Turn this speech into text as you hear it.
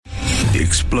The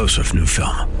explosive new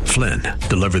film, Flynn,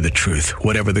 deliver the truth,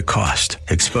 whatever the cost.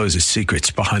 Exposes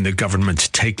secrets behind the government's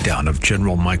takedown of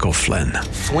General Michael Flynn.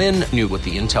 Flynn knew what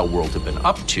the intel world had been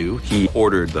up to. He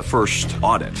ordered the first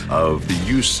audit of the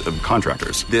use of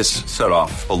contractors. This set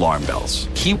off alarm bells.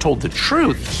 He told the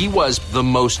truth. He was the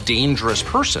most dangerous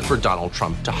person for Donald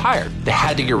Trump to hire. They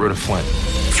had to get rid of Flynn.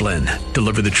 Flynn,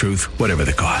 deliver the truth, whatever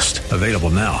the cost. Available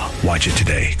now. Watch it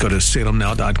today. Go to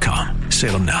salemnow.com.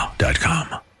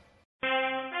 salemnow.com.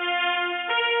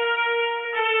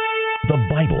 The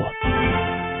Bible,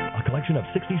 a collection of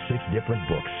 66 different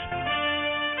books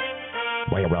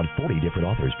by around 40 different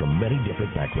authors from many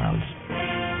different backgrounds.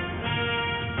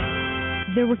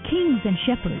 There were kings and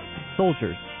shepherds,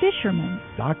 soldiers, fishermen,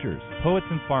 doctors, poets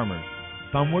and farmers.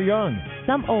 Some were young,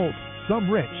 some old, some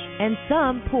rich, and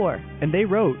some poor. And they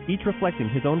wrote, each reflecting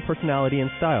his own personality and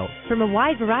style, from a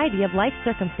wide variety of life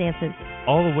circumstances,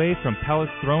 all the way from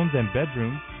palace thrones and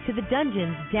bedrooms to the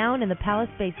dungeons down in the palace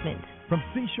basement, from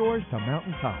seashores to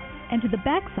mountaintops, and to the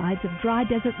backsides of dry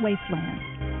desert wastelands.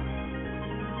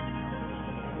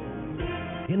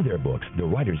 In their books, the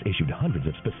writers issued hundreds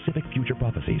of specific future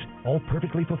prophecies, all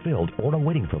perfectly fulfilled or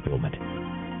awaiting fulfillment.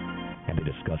 And they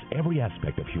discuss every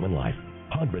aspect of human life,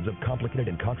 hundreds of complicated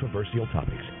and controversial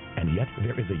topics. And yet,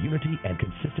 there is a unity and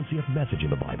consistency of message in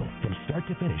the Bible, from start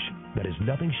to finish, that is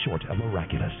nothing short of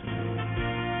miraculous.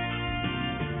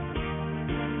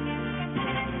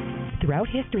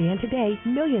 Throughout history and today,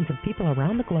 millions of people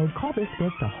around the globe call this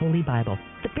book the Holy Bible,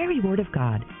 the very Word of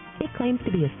God. It claims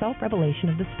to be a self-revelation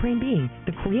of the Supreme Being,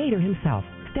 the Creator Himself,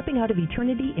 stepping out of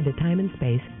eternity into time and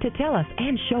space to tell us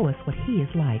and show us what He is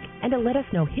like, and to let us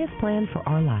know His plan for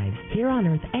our lives, here on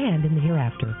earth and in the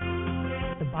hereafter.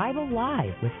 The Bible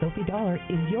Live with Sophie Dollar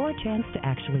is your chance to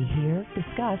actually hear,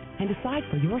 discuss, and decide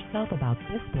for yourself about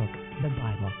this book, the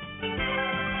Bible.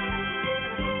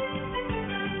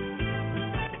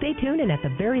 Stay tuned, and at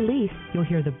the very least, you'll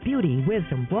hear the beauty,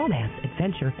 wisdom, romance,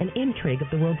 adventure, and intrigue of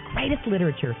the world's greatest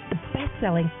literature, the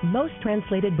best-selling, most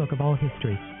translated book of all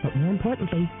history. But more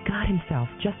importantly, God Himself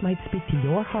just might speak to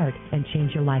your heart and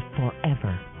change your life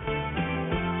forever.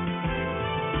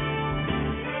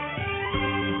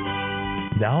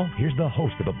 Now, here's the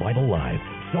host of the Bible Live,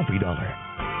 Sophie Dollar.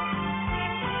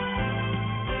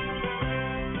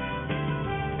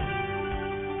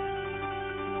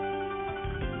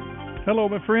 Hello,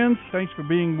 my friends. Thanks for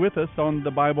being with us on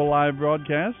the Bible Live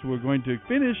broadcast. We're going to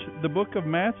finish the book of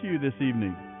Matthew this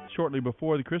evening. Shortly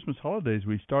before the Christmas holidays,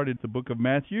 we started the book of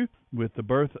Matthew with the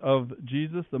birth of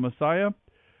Jesus, the Messiah,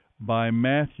 by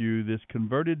Matthew, this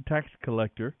converted tax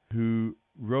collector who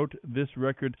wrote this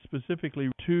record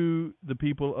specifically to the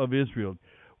people of Israel,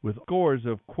 with scores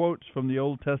of quotes from the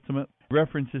Old Testament,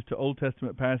 references to Old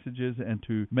Testament passages and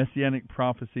to messianic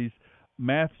prophecies.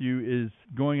 Matthew is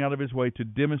going out of his way to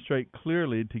demonstrate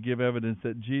clearly, to give evidence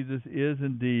that Jesus is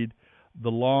indeed the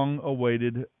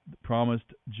long-awaited, promised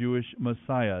Jewish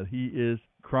Messiah. He is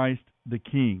Christ the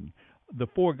King. The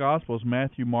four Gospels,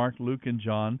 Matthew, Mark, Luke, and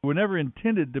John, were never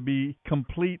intended to be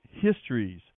complete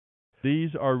histories.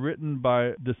 These are written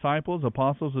by disciples,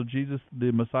 apostles of Jesus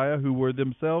the Messiah, who were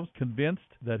themselves convinced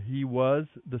that He was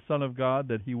the Son of God,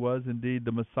 that He was indeed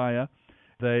the Messiah.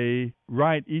 They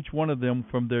write, each one of them,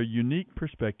 from their unique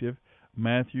perspective.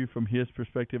 Matthew from his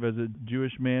perspective as a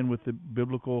Jewish man with the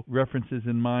biblical references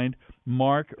in mind.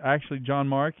 Mark, actually John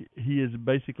Mark, he is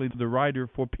basically the writer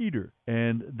for Peter,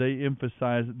 and they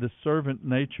emphasize the servant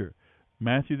nature.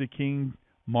 Matthew the king,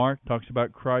 Mark talks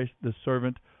about Christ the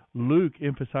servant. Luke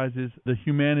emphasizes the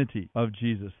humanity of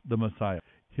Jesus, the Messiah.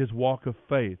 His walk of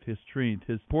faith, his strength,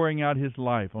 his pouring out his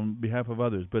life on behalf of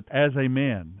others, but as a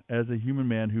man, as a human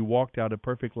man who walked out a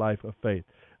perfect life of faith.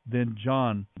 Then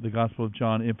John, the Gospel of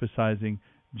John, emphasizing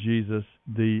Jesus,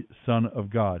 the Son of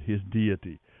God, His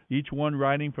deity. Each one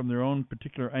writing from their own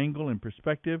particular angle and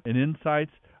perspective and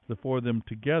insights, the four of them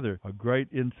together, a great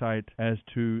insight as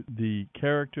to the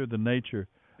character, the nature,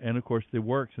 and of course the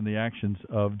works and the actions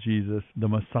of Jesus, the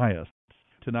Messiah.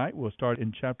 Tonight we'll start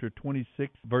in chapter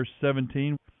 26, verse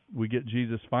 17. We get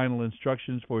Jesus' final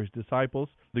instructions for His disciples.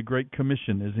 The Great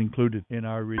Commission is included in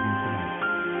our reading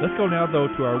tonight. Let's go now, though,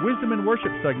 to our Wisdom and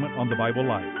Worship segment on the Bible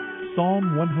Live.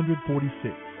 Psalm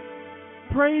 146.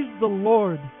 Praise the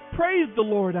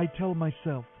Lord, I tell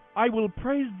myself. I will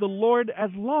praise the Lord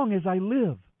as long as I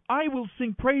live. I will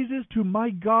sing praises to my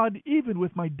God even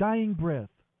with my dying breath.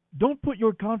 Don't put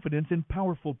your confidence in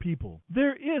powerful people.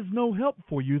 There is no help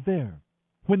for you there.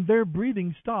 When their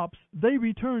breathing stops, they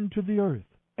return to the earth,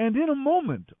 and in a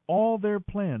moment all their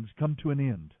plans come to an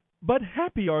end. But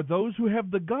happy are those who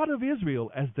have the God of Israel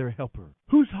as their helper,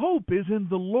 whose hope is in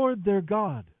the Lord their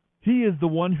God. He is the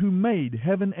one who made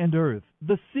heaven and earth,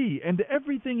 the sea, and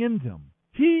everything in them.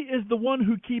 He is the one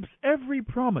who keeps every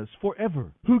promise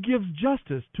forever, who gives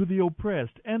justice to the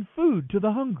oppressed and food to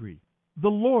the hungry. The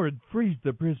Lord frees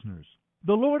the prisoners.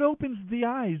 The Lord opens the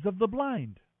eyes of the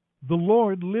blind. The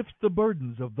Lord lifts the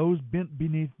burdens of those bent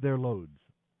beneath their loads.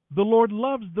 The Lord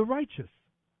loves the righteous.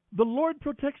 The Lord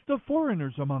protects the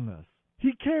foreigners among us.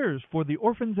 He cares for the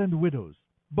orphans and widows,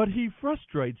 but He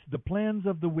frustrates the plans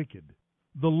of the wicked.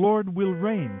 The Lord will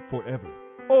reign forever.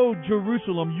 O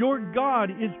Jerusalem, your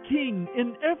God is King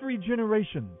in every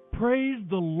generation. Praise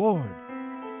the Lord.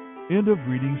 End of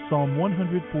reading Psalm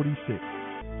 146.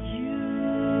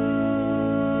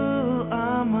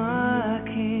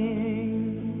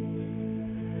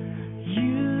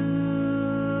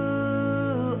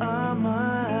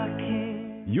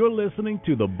 You're listening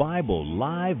to the Bible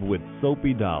Live with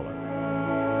Soapy Dollar.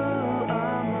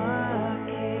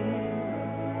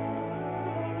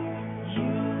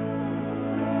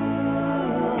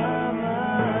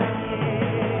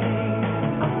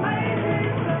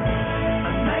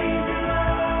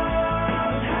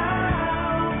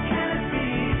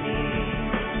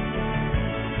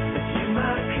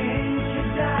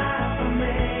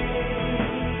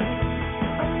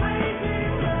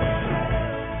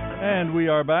 And we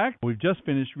are back. We've just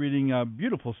finished reading a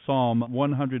beautiful Psalm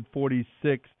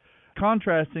 146,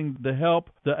 contrasting the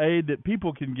help, the aid that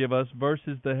people can give us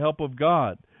versus the help of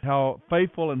God, how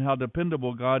faithful and how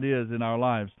dependable God is in our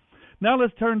lives. Now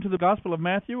let's turn to the Gospel of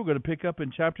Matthew. We're going to pick up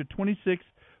in chapter 26,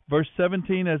 verse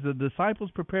 17, as the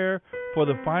disciples prepare for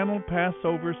the final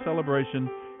Passover celebration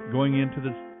going into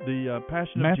the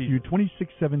Passion of Jesus. Matthew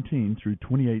 26:17 through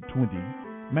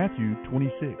 28:20. Matthew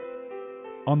 26.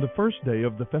 On the first day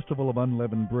of the festival of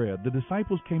unleavened bread, the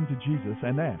disciples came to Jesus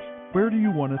and asked, "Where do you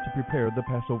want us to prepare the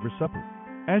Passover supper?"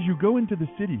 "As you go into the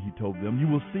city," He told them, "you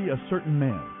will see a certain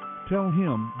man. Tell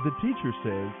him, 'The teacher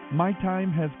says, my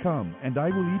time has come, and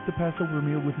I will eat the Passover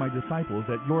meal with my disciples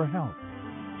at your house.'"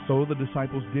 So the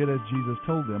disciples did as Jesus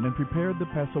told them and prepared the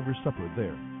Passover supper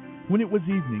there. When it was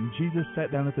evening, Jesus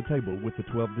sat down at the table with the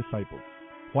 12 disciples.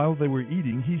 While they were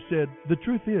eating, He said, "The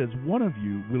truth is, one of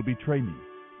you will betray me."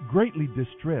 Greatly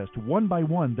distressed, one by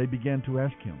one they began to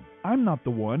ask Him, "I'm not the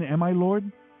one, am I,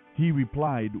 Lord?" He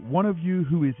replied, "One of you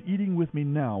who is eating with me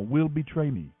now will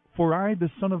betray me. For I, the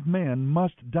Son of Man,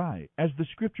 must die, as the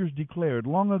Scriptures declared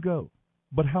long ago.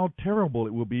 But how terrible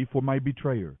it will be for my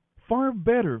betrayer! Far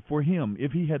better for him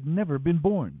if he had never been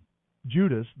born."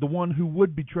 Judas, the one who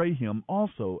would betray Him,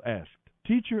 also asked,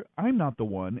 "Teacher, I'm not the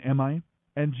one, am I?"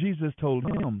 And Jesus told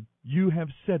him, "You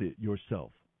have said it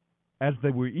yourself." As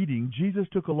they were eating, Jesus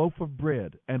took a loaf of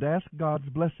bread and asked God's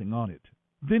blessing on it.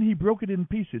 Then He broke it in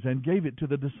pieces and gave it to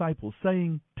the disciples,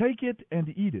 saying, "Take it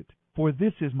and eat it, for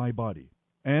this is my body."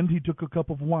 And He took a cup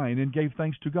of wine and gave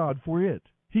thanks to God for it.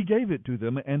 He gave it to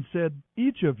them and said,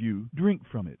 "Each of you drink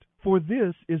from it, for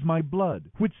this is my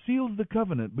blood, which seals the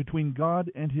covenant between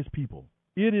God and His people.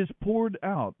 It is poured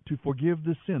out to forgive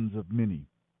the sins of many.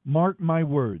 Mark my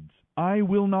words. I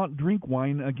will not drink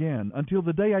wine again until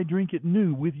the day I drink it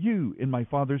new with you in my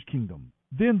Father's kingdom."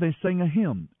 Then they sang a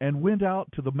hymn and went out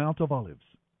to the Mount of Olives.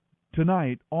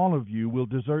 "Tonight all of you will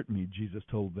desert me," Jesus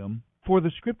told them. "For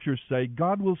the Scriptures say,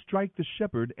 God will strike the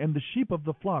shepherd, and the sheep of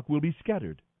the flock will be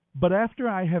scattered. But after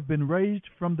I have been raised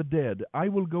from the dead, I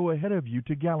will go ahead of you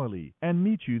to Galilee and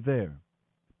meet you there."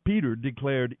 Peter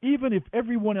declared, "Even if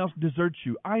everyone else deserts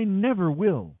you, I never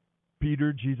will."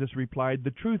 "Peter," Jesus replied, "the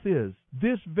truth is,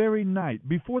 this very night,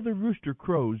 before the rooster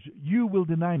crows, you will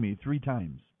deny me 3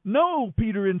 times. "No,"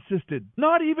 Peter insisted,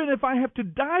 "not even if I have to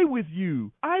die with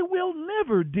you. I will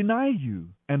never deny you."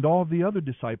 And all the other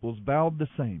disciples vowed the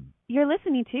same. You're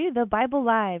listening to The Bible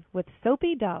Live with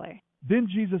Soapy Dollar. Then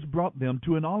Jesus brought them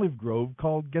to an olive grove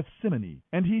called Gethsemane,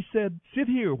 and He said, "Sit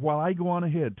here while I go on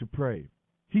ahead to pray."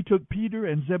 He took Peter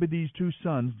and Zebedee's 2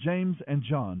 sons, James and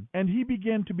John, and He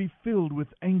began to be filled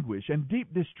with anguish and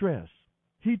deep distress.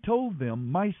 He told them,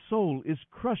 "My soul is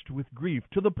crushed with grief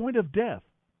to the point of death.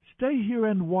 Stay here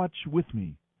and watch with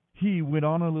me." He went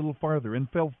on a little farther and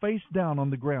fell face down on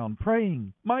the ground,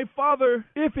 praying, "My Father,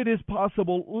 if it is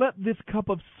possible, let this cup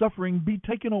of suffering be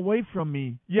taken away from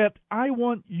me. Yet I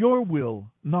want your will,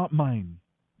 not mine."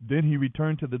 Then He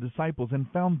returned to the disciples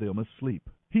and found them asleep.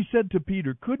 He said to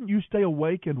Peter, "Couldn't you stay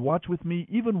awake and watch with me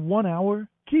even 1 hour?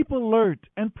 Keep alert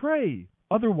and pray.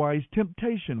 Otherwise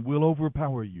temptation will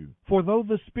overpower you. For though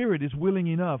the spirit is willing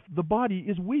enough, the body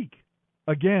is weak."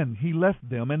 Again He left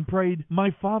them and prayed, "My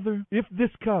Father, if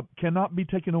this cup cannot be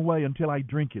taken away until I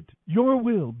drink it, your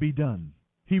will be done."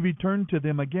 He returned to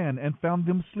them again and found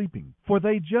them sleeping, for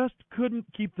they just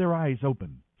couldn't keep their eyes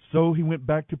open. So he went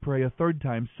back to pray a third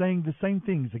time, saying the same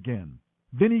things again.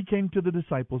 Then he came to the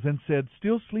disciples and said,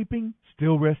 "Still sleeping?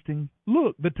 Still resting?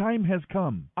 Look, the time has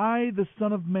come. I, the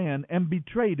Son of Man, am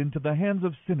betrayed into the hands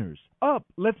of sinners. Up,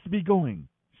 let's be going.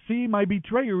 See, my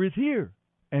betrayer is here."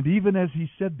 And even as he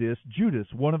said this,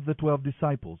 Judas, one of the 12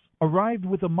 disciples, arrived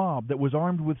with a mob that was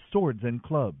armed with swords and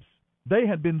clubs. They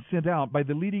had been sent out by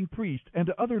the leading priest and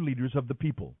other leaders of the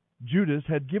people. Judas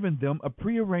had given them a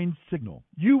prearranged signal.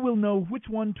 "You will know which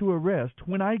one to arrest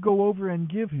when I go over and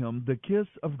give him the kiss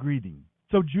of greeting."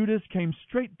 So Judas came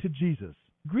straight to Jesus.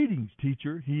 "Greetings,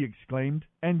 teacher," he exclaimed,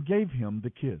 and gave him the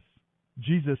kiss.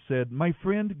 Jesus said, "My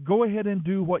friend, go ahead and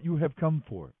do what you have come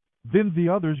for." Then the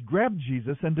others grabbed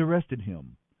Jesus and arrested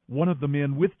him. One of the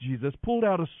men with Jesus pulled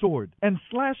out a sword and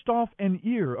slashed off an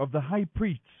ear of the high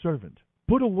priest's servant.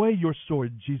 "Put away your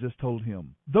sword," Jesus told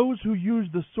him. "Those who use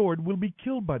the sword will be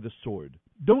killed by the sword.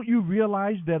 Don't you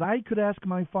realize that I could ask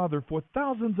my Father for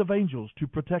thousands of angels to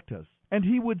protect us, and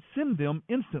he would send them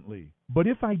instantly? But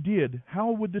if I did,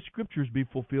 how would the Scriptures be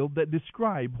fulfilled that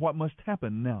describe what must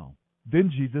happen now?" Then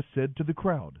Jesus said to the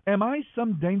crowd, "Am I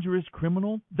some dangerous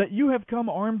criminal that you have come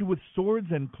armed with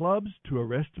swords and clubs to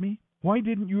arrest me? Why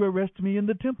didn't you arrest me in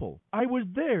the temple? I was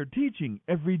there teaching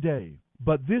every day."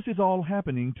 But this is all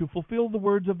happening to fulfill the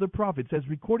words of the prophets as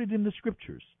recorded in the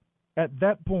Scriptures. At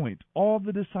that point, all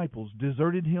the disciples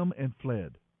deserted him and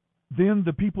fled. Then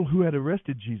the people who had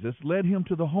arrested Jesus led him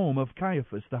to the home of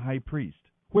Caiaphas the high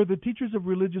priest, where the teachers of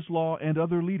religious law and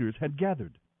other leaders had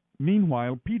gathered.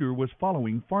 Meanwhile, Peter was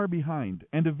following far behind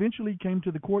and eventually came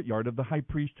to the courtyard of the high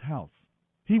priest's house.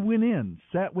 He went in,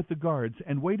 sat with the guards,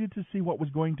 and waited to see what was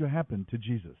going to happen to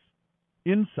Jesus.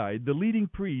 Inside, the leading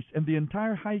priests and the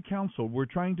entire high council were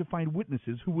trying to find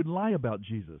witnesses who would lie about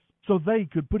Jesus, so they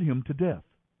could put him to death.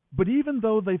 But even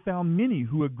though they found many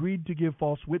who agreed to give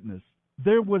false witness,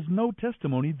 there was no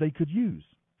testimony they could use.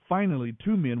 Finally,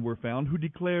 2 men were found who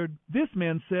declared, "This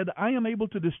man said, 'I am able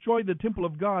to destroy the temple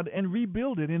of God and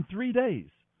rebuild it in 3 days.'"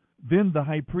 Then the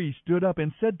high priest stood up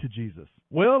and said to Jesus,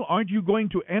 "Well, aren't you going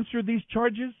to answer these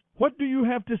charges? What do you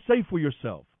have to say for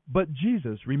yourself?" But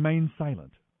Jesus remained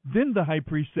silent. Then the high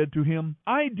priest said to him,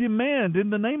 "I demand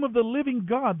in the name of the living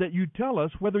God that you tell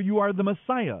us whether you are the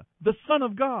Messiah, the Son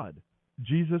of God."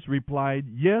 Jesus replied,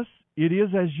 "Yes, it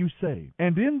is as you say.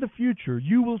 And in the future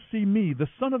you will see me, the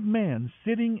Son of Man,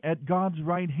 sitting at God's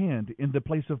right hand in the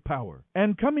place of power,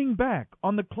 and coming back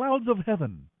on the clouds of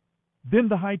heaven." Then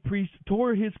the high priest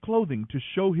tore his clothing to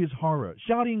show his horror,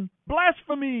 shouting,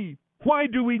 "Blasphemy! Why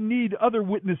do we need other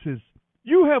witnesses?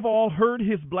 You have all heard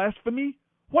his blasphemy.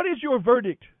 What is your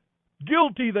verdict?"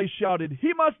 "Guilty," they shouted.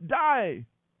 "He must die."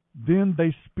 Then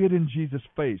they spit in Jesus'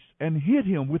 face and hit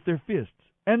him with their fists,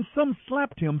 and some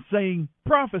slapped him, saying,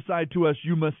 "Prophesy to us,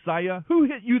 you Messiah. Who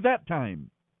hit you that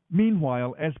time?"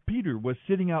 Meanwhile, as Peter was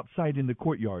sitting outside in the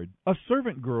courtyard, a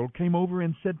servant girl came over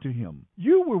and said to him,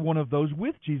 "You were one of those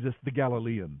with Jesus the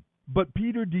Galilean." But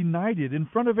Peter denied it in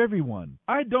front of everyone.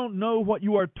 "I don't know what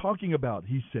you are talking about,"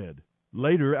 he said.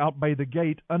 Later, out by the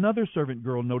gate, another servant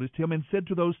girl noticed him and said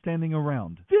to those standing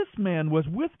around, "This man was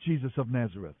with Jesus of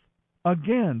Nazareth."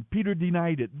 Again, Peter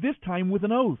denied it, this time with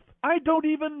an oath. "I don't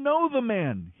even know the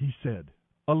man," he said.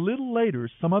 A little later,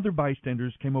 some other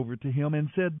bystanders came over to him and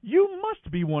said, "You must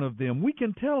be one of them. We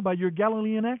can tell by your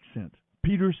Galilean accent."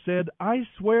 Peter said, "I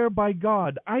swear by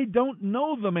God, I don't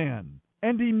know the man."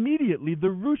 And immediately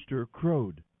the rooster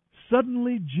crowed.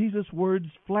 Suddenly Jesus' words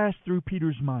flashed through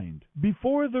Peter's mind.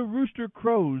 "Before the rooster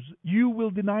crows, you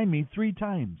will deny me 3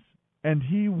 times." And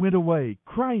he went away,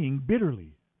 crying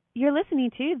bitterly. You're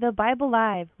listening to The Bible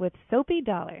Live with Soapy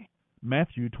Dollar.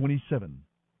 Matthew 27.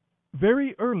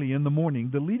 Very early in the morning,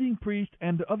 the leading priest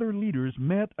and other leaders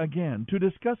met again to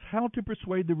discuss how to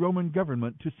persuade the Roman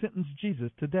government to sentence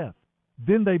Jesus to death.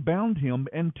 Then they bound him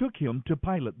and took him to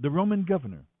Pilate, the Roman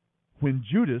governor. When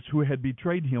Judas, who had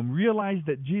betrayed him, realized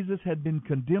that Jesus had been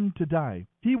condemned to die,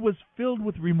 he was filled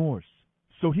with remorse.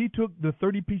 So he took the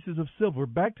 30 pieces of silver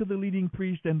back to the leading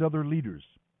priest and other leaders.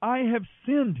 "I have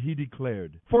sinned," he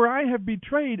declared, "for I have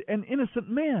betrayed an innocent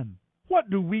man." "What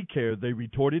do we care?" they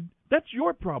retorted. "That's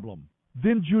your problem."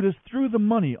 Then Judas threw the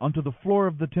money onto the floor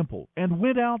of the temple and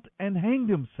went out and hanged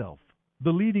himself.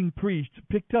 The leading priests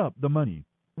picked up the money.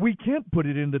 "We can't put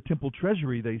it in the temple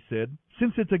treasury," they said,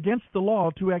 "since it's against the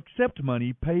law to accept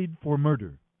money paid for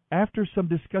murder." After some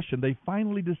discussion, they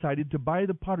finally decided to buy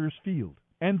the potter's field,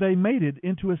 and they made it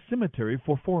into a cemetery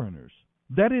for foreigners.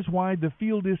 That is why the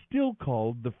field is still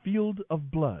called the Field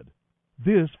of Blood.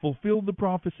 This fulfilled the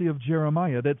prophecy of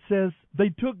Jeremiah that says,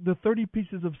 "They took the 30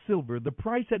 pieces of silver, the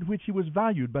price at which he was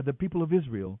valued by the people of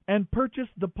Israel, and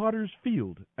purchased the potter's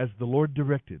field, as the Lord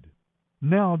directed."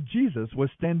 Now Jesus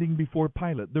was standing before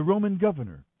Pilate, the Roman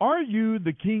governor. "Are you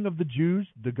the king of the Jews?"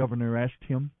 the governor asked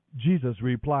him. Jesus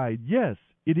replied, "Yes,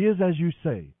 it is as you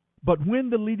say." But when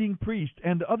the leading priest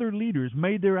and other leaders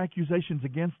made their accusations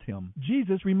against him,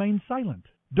 Jesus remained silent.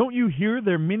 "Don't you hear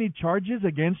their many charges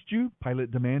against you?" Pilate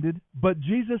demanded. But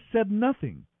Jesus said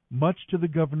nothing, much to the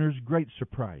governor's great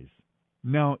surprise.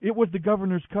 Now it was the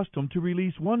governor's custom to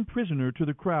release one prisoner to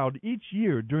the crowd each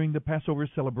year during the Passover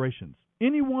celebrations,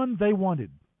 anyone they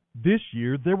wanted. This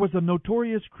year there was a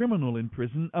notorious criminal in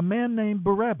prison, a man named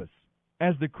Barabbas.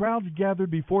 As the crowds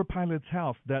gathered before Pilate's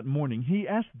house that morning, he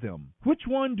asked them, "Which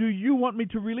one do you want me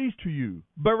to release to you,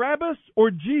 Barabbas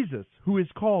or Jesus, who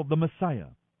is called the Messiah?"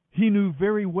 He knew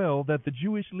very well that the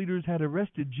Jewish leaders had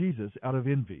arrested Jesus out of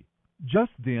envy.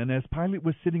 Just then, as Pilate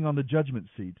was sitting on the judgment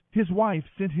seat, his wife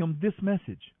sent him this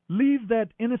message: "Leave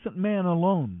that innocent man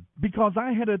alone, because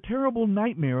I had a terrible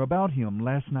nightmare about him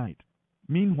last night."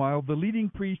 Meanwhile, the leading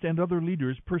priest and other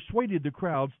leaders persuaded the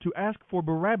crowds to ask for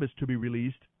Barabbas to be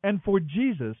released and for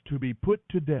Jesus to be put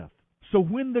to death. So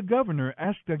when the governor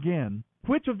asked again,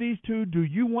 "Which of these two do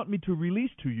you want me to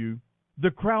release to you?" the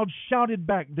crowd shouted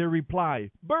back their reply,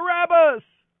 "Barabbas!"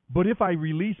 "But if I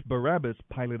release Barabbas,"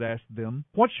 Pilate asked them,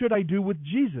 "what should I do with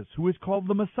Jesus, who is called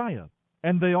the Messiah?"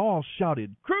 And they all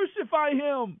shouted, "Crucify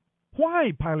him!"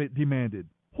 "Why?" Pilate demanded.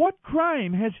 "What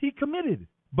crime has he committed?"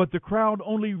 But the crowd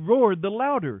only roared the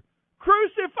louder,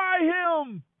 "Crucify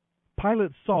him!"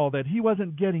 Pilate saw that he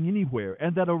wasn't getting anywhere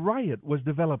and that a riot was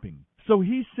developing. So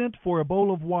he sent for a bowl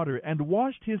of water and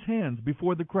washed his hands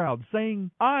before the crowd,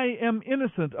 saying, "I am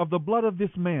innocent of the blood of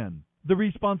this man. The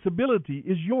responsibility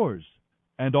is yours."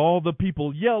 And all the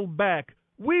people yelled back,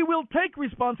 "We will take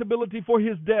responsibility for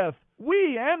his death,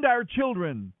 we and our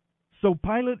children." So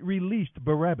Pilate released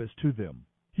Barabbas to them.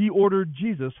 He ordered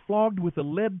Jesus flogged with a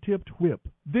lead-tipped whip,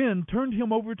 then turned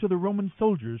him over to the Roman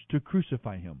soldiers to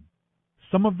crucify him.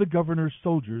 Some of the governor's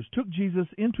soldiers took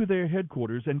Jesus into their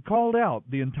headquarters and called out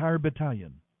the entire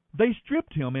battalion. They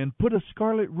stripped him and put a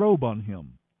scarlet robe on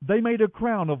him. They made a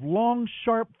crown of long,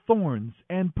 sharp thorns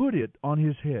and put it on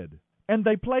his head. And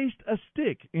they placed a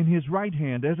stick in his right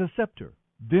hand as a scepter.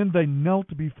 Then they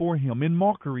knelt before him in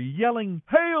mockery, yelling,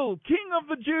 "Hail, King of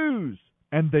the Jews!"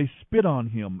 And they spit on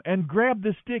him and grabbed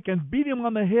the stick and beat him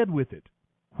on the head with it.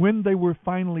 When they were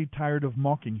finally tired of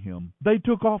mocking him, they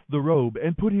took off the robe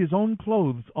and put his own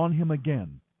clothes on him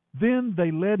again. Then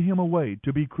they led him away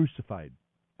to be crucified.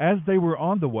 As they were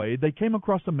on the way, they came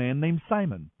across a man named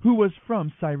Simon, who was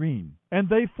from Cyrene, and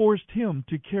they forced him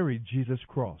to carry Jesus'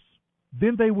 cross.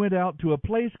 Then they went out to a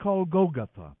place called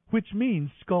Golgotha, which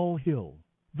means Skull Hill.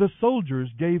 The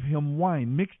soldiers gave him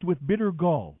wine mixed with bitter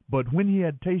gall, but when he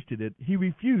had tasted it, he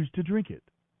refused to drink it.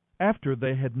 After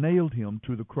they had nailed him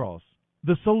to the cross,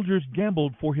 the soldiers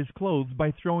gambled for his clothes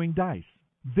by throwing dice.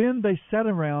 Then they sat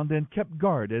around and kept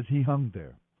guard as he hung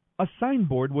there. A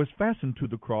signboard was fastened to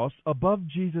the cross above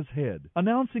Jesus' head,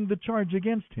 announcing the charge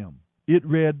against him. It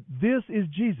read, "This is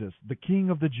Jesus, the King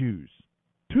of the Jews."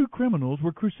 2 criminals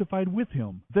were crucified with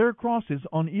him, their crosses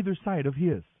on either side of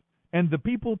his. And the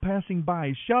people passing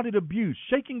by shouted abuse,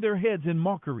 shaking their heads in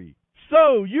mockery.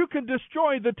 "So you can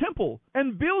destroy the temple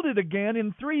and build it again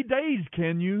in 3 days,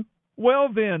 can you? Well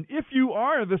then, if you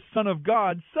are the Son of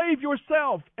God, save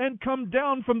yourself and come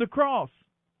down from the cross."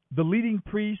 The leading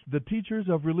priests, the teachers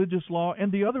of religious law, and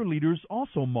the other leaders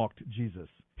also mocked Jesus.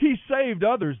 "He saved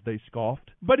others," they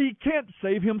scoffed, "but he can't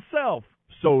save himself.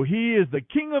 So he is the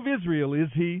King of Israel,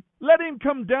 is he? Let him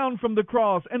come down from the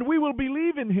cross, and we will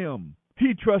believe in him.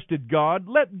 He trusted God.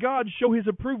 Let God show his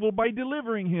approval by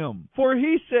delivering him. For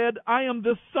he said, 'I am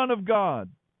the Son of God.'"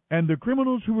 And the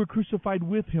criminals who were crucified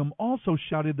with him also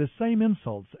shouted the same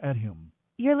insults at him.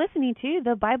 You're listening to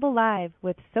The Bible Live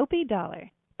with Soapy Dollar.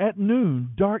 At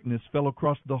noon, darkness fell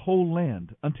across the whole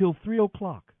land until 3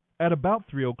 o'clock. At about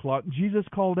 3 o'clock, Jesus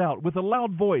called out with a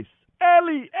loud voice,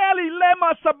 "Eli, Eli,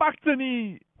 lema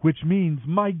sabachthani," which means,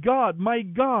 my God,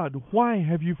 why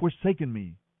have you forsaken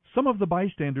me?" Some of the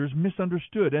bystanders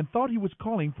misunderstood and thought he was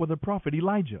calling for the prophet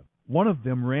Elijah. One of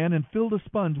them ran and filled a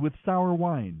sponge with sour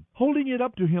wine, holding it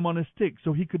up to him on a stick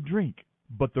so he could drink.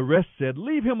 But the rest said,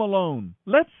 "Leave him alone.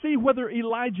 Let's see whether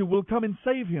Elijah will come and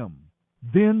save him."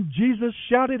 Then Jesus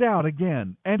shouted out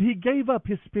again, and he gave up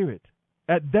his spirit.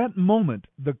 At that moment,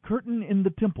 the curtain in the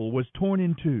temple was torn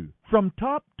in two, from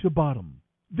top to bottom.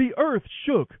 The earth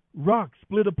shook, rocks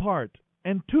split apart,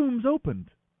 and tombs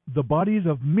opened. The bodies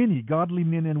of many godly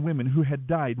men and women who had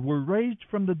died were raised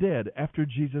from the dead after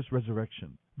Jesus'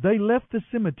 resurrection. They left the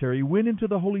cemetery, went into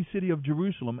the holy city of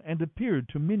Jerusalem, and appeared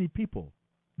to many people.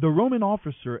 The Roman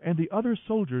officer and the other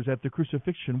soldiers at the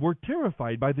crucifixion were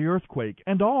terrified by the earthquake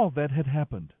and all that had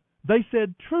happened. They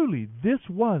said, "Truly, this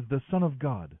was the Son of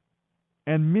God."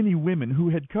 And many women who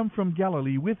had come from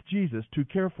Galilee with Jesus to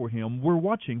care for him were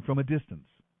watching from a distance.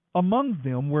 Among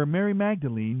them were Mary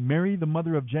Magdalene, Mary the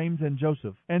mother of James and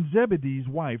Joseph, and Zebedee's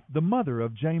wife, the mother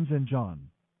of James and John.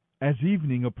 As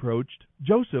evening approached,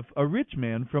 Joseph, a rich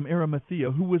man from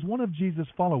Arimathea, who was one of Jesus'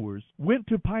 followers, went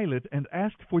to Pilate and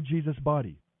asked for Jesus'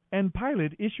 body. And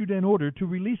Pilate issued an order to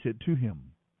release it to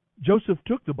him. Joseph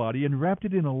took the body and wrapped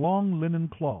it in a long linen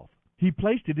cloth. He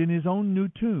placed it in his own new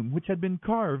tomb, which had been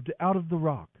carved out of the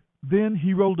rock. Then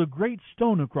he rolled a great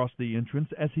stone across the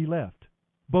entrance as he left.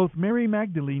 Both Mary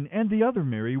Magdalene and the other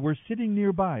Mary were sitting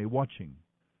nearby watching.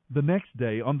 The next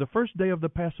day, on the first day of the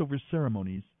Passover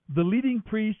ceremonies, the leading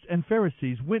priests and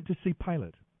Pharisees went to see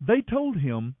Pilate. They told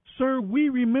him, "Sir, we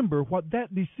remember what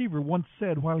that deceiver once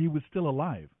said while he was still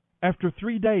alive. 'After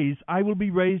 3 days I will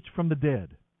be raised from the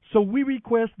dead.' So we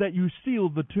request that you seal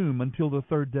the tomb until the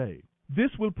 3rd day.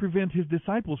 This will prevent his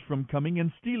disciples from coming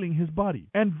and stealing his body,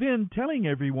 and then telling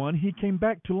everyone he came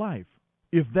back to life.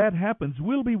 If that happens,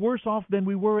 we'll be worse off than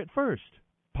we were at first."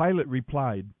 Pilate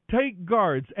replied, "Take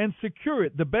guards and secure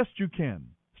it the best you can."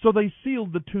 So they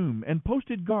sealed the tomb and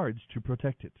posted guards to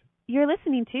protect it. You're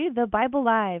listening to The Bible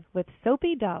Live with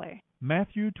Soapy Dollar.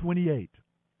 Matthew 28.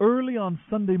 Early on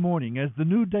Sunday morning, as the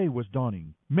new day was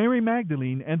dawning, Mary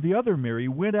Magdalene and the other Mary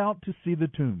went out to see the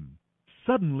tomb.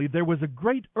 Suddenly there was a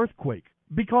great earthquake,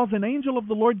 because an angel of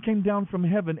the Lord came down from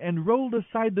heaven and rolled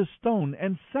aside the stone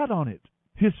and sat on it.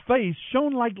 His face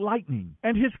shone like lightning,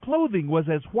 and his clothing was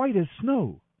as white as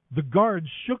snow. The guards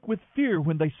shook with fear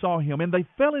when they saw him, and they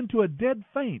fell into a dead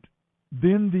faint.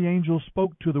 Then the angel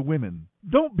spoke to the women.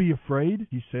 "Don't be afraid,"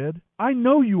 he said. "I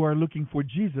know you are looking for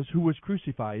Jesus who was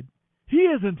crucified. He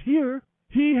isn't here.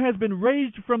 He has been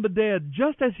raised from the dead,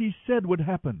 just as he said would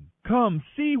happen. Come,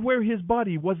 see where his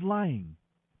body was lying.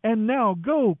 And now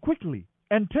go quickly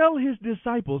and tell his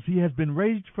disciples he has been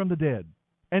raised from the dead,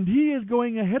 and he is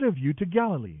going ahead of you to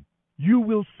Galilee. You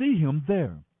will see him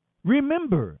there.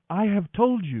 Remember, I have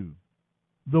told you."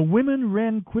 The women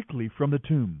ran quickly from the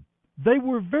tomb. They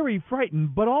were very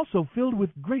frightened, but also filled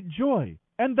with great joy,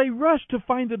 and they rushed to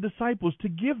find the disciples to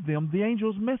give them the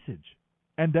angel's message.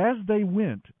 And as they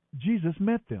went, Jesus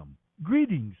met them.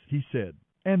 "Greetings," he said.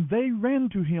 And they ran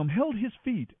to him, held his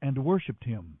feet, and worshipped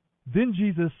him. Then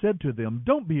Jesus said to them,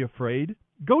 "Don't be afraid.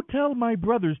 Go tell my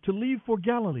brothers to leave for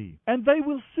Galilee, and they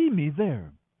will see me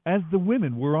there." As the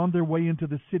women were on their way into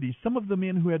the city, some of the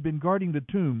men who had been guarding the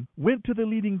tomb went to the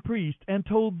leading priest and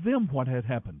told them what had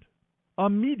happened. A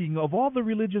meeting of all the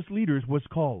religious leaders was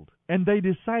called, and they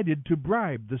decided to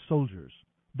bribe the soldiers.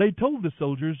 They told the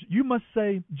soldiers, "You must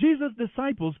say, 'Jesus'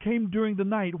 disciples came during the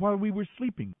night while we were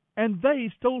sleeping, and they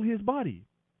stole his body.'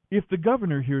 If the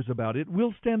governor hears about it,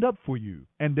 we'll stand up for you,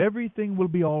 and everything will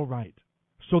be all right."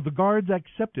 So the guards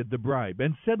accepted the bribe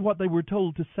and said what they were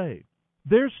told to say.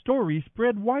 Their story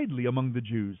spread widely among the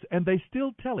Jews, and they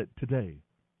still tell it today.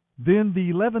 Then the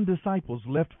 11 disciples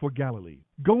left for Galilee,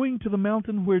 going to the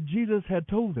mountain where Jesus had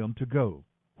told them to go.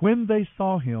 When they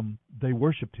saw him, they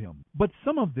worshipped him, but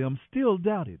some of them still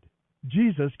doubted.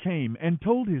 Jesus came and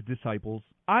told his disciples,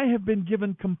 "I have been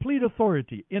given complete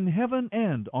authority in heaven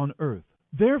and on earth.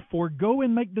 Therefore go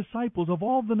and make disciples of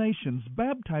all the nations,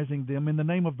 baptizing them in the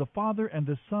name of the Father and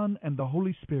the Son and the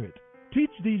Holy Spirit.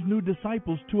 Teach these new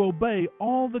disciples to obey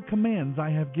all the commands I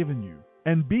have given you.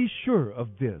 And be sure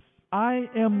of this, I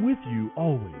am with you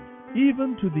always,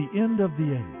 even to the end of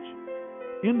the age."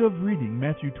 End of reading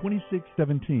Matthew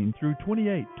 26:17 through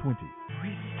 28:20.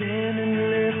 We stand and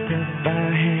lift up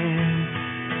our hands,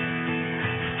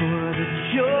 for the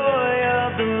joy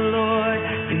of the Lord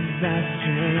is our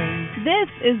strength. This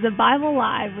is The Bible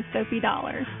Live with Soapy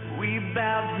Dollar. We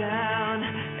bow down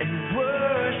and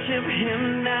worship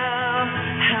him now.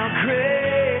 How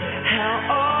great, how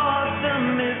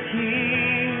awesome is he,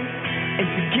 and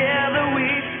together we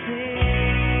sing.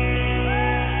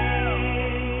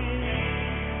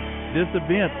 This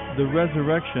event, the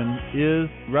resurrection, is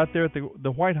right there at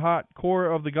the white-hot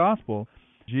core of the gospel.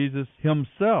 Jesus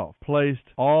himself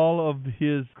placed all of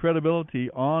his credibility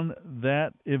on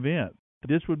that event.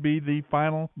 This would be the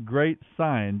final great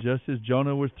sign. Just as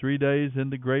Jonah was 3 days in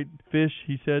the great fish,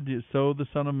 he said, so the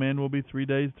Son of Man will be 3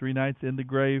 days, 3 nights in the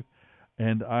grave,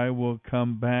 and I will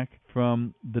come back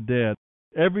from the dead.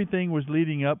 Everything was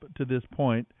leading up to this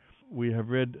point. We have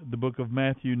read the book of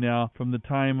Matthew now from the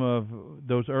time of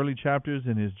those early chapters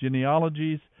in his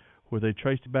genealogies, where they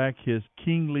traced back his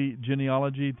kingly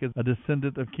genealogy, a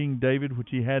descendant of King David, which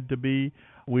he had to be.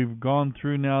 We've gone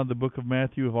through now the book of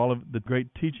Matthew of all of the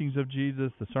great teachings of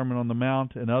Jesus, the Sermon on the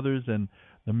Mount and others, and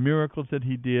the miracles that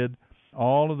he did.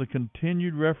 all of the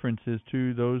continued references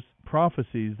to those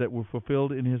prophecies that were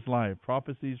fulfilled in his life.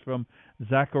 Prophecies from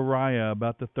Zechariah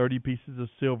about the 30 pieces of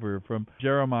silver, from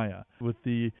Jeremiah with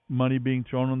the money being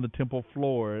thrown on the temple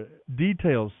floor.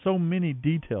 Details, so many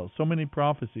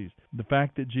prophecies. The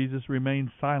fact that Jesus remained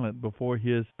silent before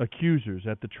his accusers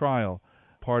at the trial,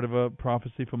 part of a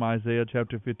prophecy from Isaiah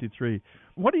chapter 53.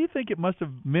 What do you think it must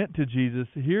have meant to Jesus?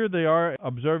 Here they are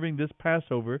observing this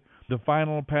Passover, the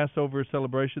final Passover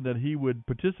celebration that he would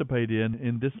participate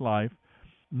in this life,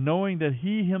 knowing that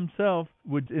he himself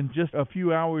would in just a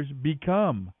few hours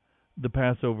become the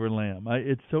Passover lamb.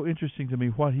 It's so interesting to me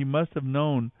what he must have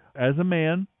known as a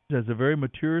man, as a very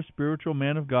mature spiritual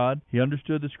man of God. He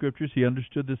understood the Scriptures. He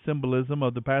understood the symbolism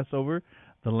of the Passover,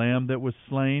 the lamb that was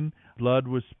slain. Blood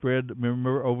was spread,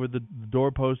 remember, over the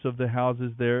doorposts of the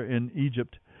houses there in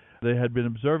Egypt. They had been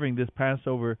observing this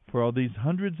Passover for all these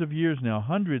hundreds of years now,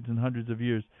 hundreds and hundreds of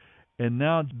years. And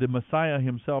now the Messiah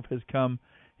himself has come.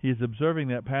 He is observing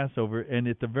that Passover, and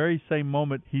at the very same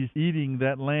moment he's eating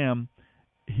that lamb,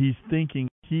 he's thinking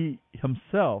he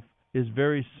himself is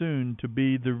very soon to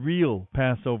be the real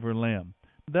Passover lamb.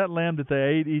 That lamb that they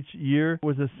ate each year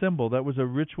was a symbol. That was a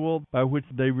ritual by which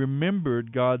they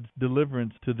remembered God's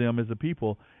deliverance to them as a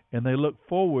people, and they looked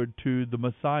forward to the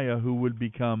Messiah who would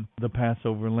become the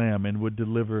Passover lamb and would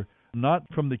deliver not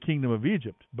from the kingdom of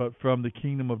Egypt, but from the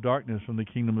kingdom of darkness, from the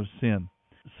kingdom of sin.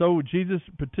 So Jesus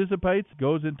participates,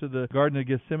 goes into the Garden of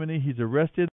Gethsemane. He's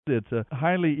arrested. It's a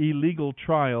highly illegal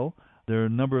trial. There are a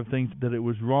number of things that it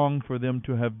was wrong for them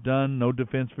to have done. No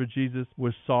defense for Jesus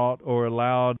was sought or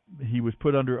allowed. He was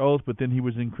put under oath, but then he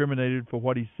was incriminated for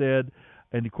what he said.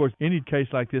 And, of course, any case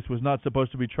like this was not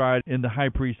supposed to be tried in the high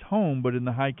priest's home, but in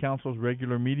the high council's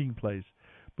regular meeting place.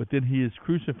 But then he is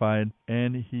crucified,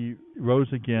 and he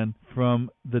rose again from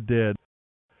the dead.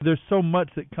 There's so much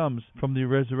that comes from the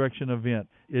resurrection event.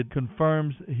 It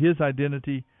confirms his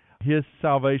identity, his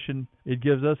salvation. It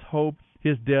gives us hope.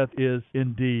 His death is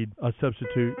indeed a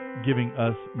substitute, giving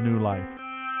us new life.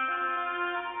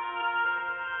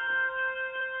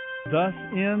 Thus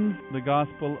ends the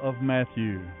Gospel of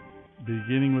Matthew.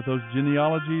 Beginning with those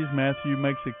genealogies, Matthew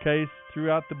makes a case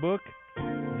throughout the book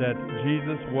that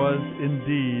Jesus was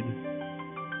indeed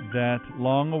that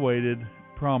long-awaited,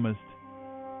 promised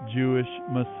Jewish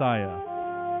Messiah.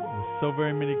 With so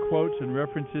very many quotes and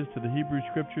references to the Hebrew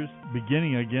Scriptures,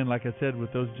 beginning again, like I said,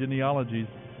 with those genealogies,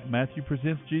 Matthew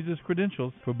presents Jesus'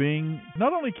 credentials for being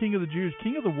not only King of the Jews,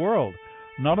 King of the world,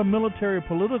 not a military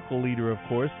political leader, of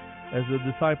course, as the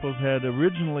disciples had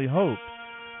originally hoped,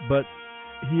 but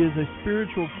he is a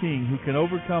spiritual king who can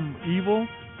overcome evil,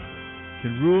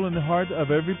 can rule in the heart of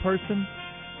every person,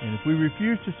 and if we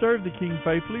refuse to serve the king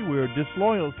faithfully, we are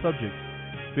disloyal subjects,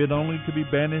 fit only to be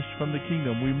banished from the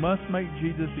kingdom. We must make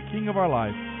Jesus the King of our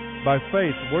life. By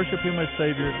faith, worship him as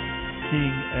Savior,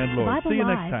 King, and Lord. Bible See you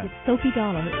Live next time. with Sophie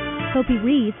Dollar. Sophie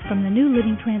reads from the New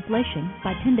Living Translation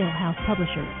by Tyndale House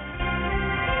Publishers.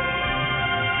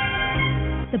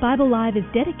 The Bible Live is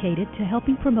dedicated to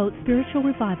helping promote spiritual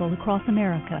revival across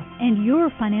America, and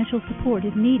your financial support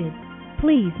is needed.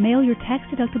 Please mail your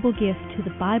tax-deductible gift to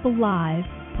the Bible Live,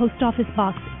 Post Office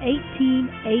Box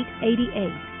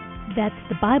 18888. That's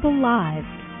the Bible Live,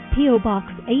 P.O.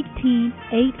 Box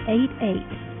 18888,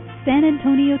 San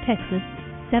Antonio, Texas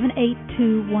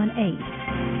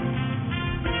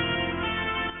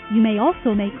 78218. You may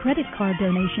also make credit card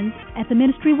donations at the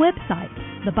ministry website,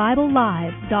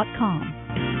 thebiblelive.com.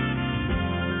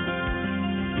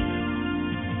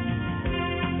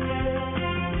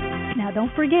 Now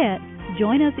don't forget,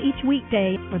 join us each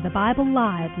weekday for the Bible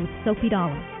Live with Sophie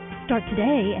Dollar. Start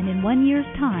today, and in 1 year's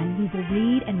time, we will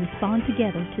read and respond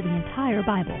together to the entire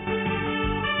Bible.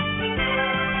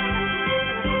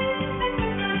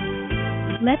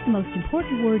 Let the most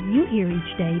important word you hear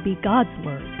each day be God's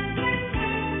Word.